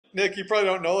Nick, you probably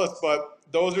don't know this, but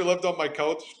those who lived on my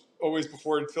couch always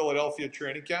before in Philadelphia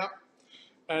training camp.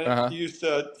 And Uh-huh. he used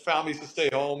to, families to stay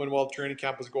home, and while training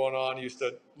camp was going on, he used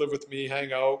to live with me,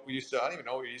 hang out. We used to, I don't even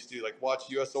know what we used to do, like watch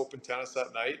US Open tennis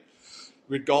at night.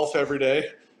 We'd golf every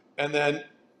day. And then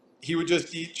he would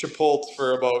just eat Chipotle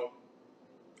for about,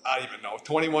 I don't even know,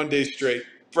 21 days straight.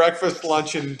 Breakfast,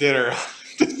 lunch, and dinner.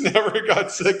 Just never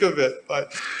got sick of it.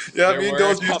 But yeah, There me and were a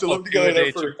Doz used to couple live together there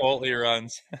 2-a-day for, Chipotle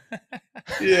runs.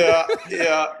 yeah.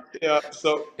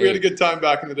 So we had a Hey, good time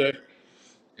back in the day.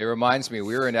 it reminds me,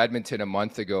 we were in Edmonton a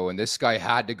month ago, and this guy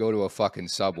had to go to a fucking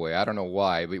Subway. I don't know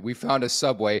why, but we found a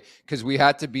Subway because we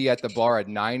had to be at the bar at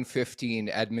 9:15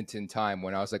 Edmonton time.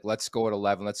 When I was like, "Let's go at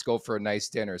 11. Let's go for a nice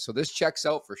dinner." So this checks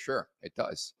out for sure. It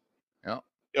does. Yeah.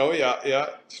 Oh, yeah.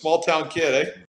 Small town kid, eh?